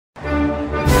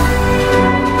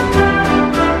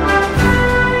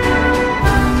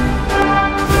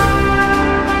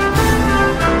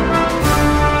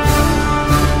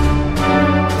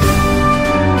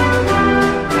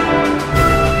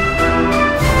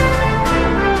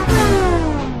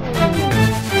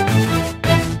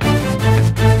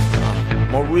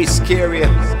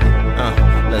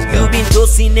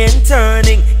tossing and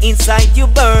turning, inside you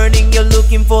burning. You're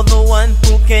looking for the one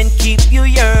who can keep you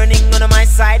yearning. On my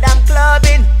side I'm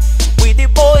clubbing with the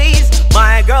boys,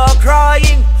 my girl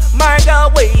crying, my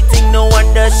girl waiting. No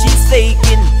wonder she's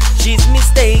faking, she's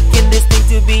mistaken this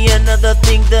thing to be another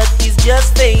thing that is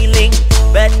just failing.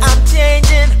 But I'm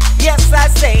changing, yes I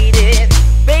said it.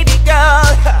 Baby girl,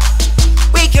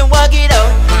 we can work it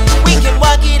out, we can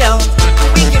work it out,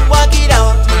 we can work it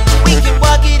out, we can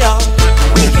work it out,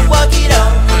 we can work it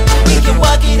out, we can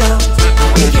work it out,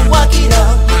 we can work it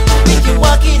out, we can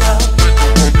work it out.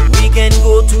 We can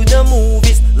go to the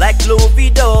movies like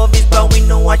lovey-doveys, but we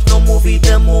don't watch no movie,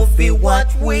 the movie what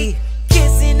we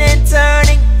kissing and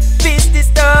turning, peace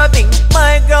disturbing,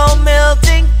 my girl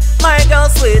melting, my girl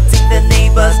sweating, the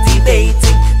neighbors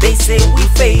debating. They say we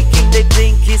faking, they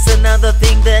think it's another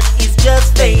thing that is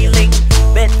just failing.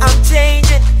 But I'm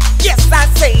changing, yes I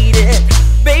said it.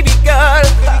 Baby girl,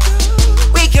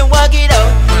 we can work it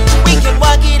out, we can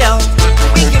work it out,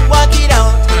 we can work it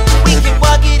out, we can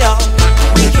work it out,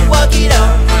 we can work it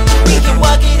out, we can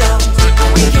work it out,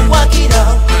 we can work it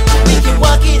out, we can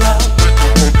work it out.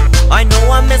 I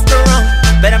know I messed around,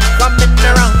 but I'm coming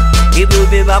around. It will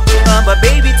be back to my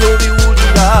baby Toby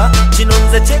Woodida.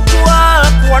 Chinonze chekwa,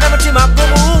 kuwana mutima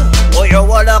gumu. Oyo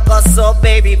wala kaso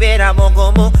baby bera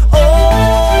mogomu. Oh,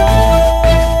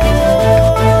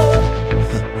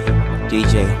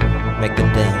 DJ, make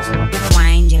them dance.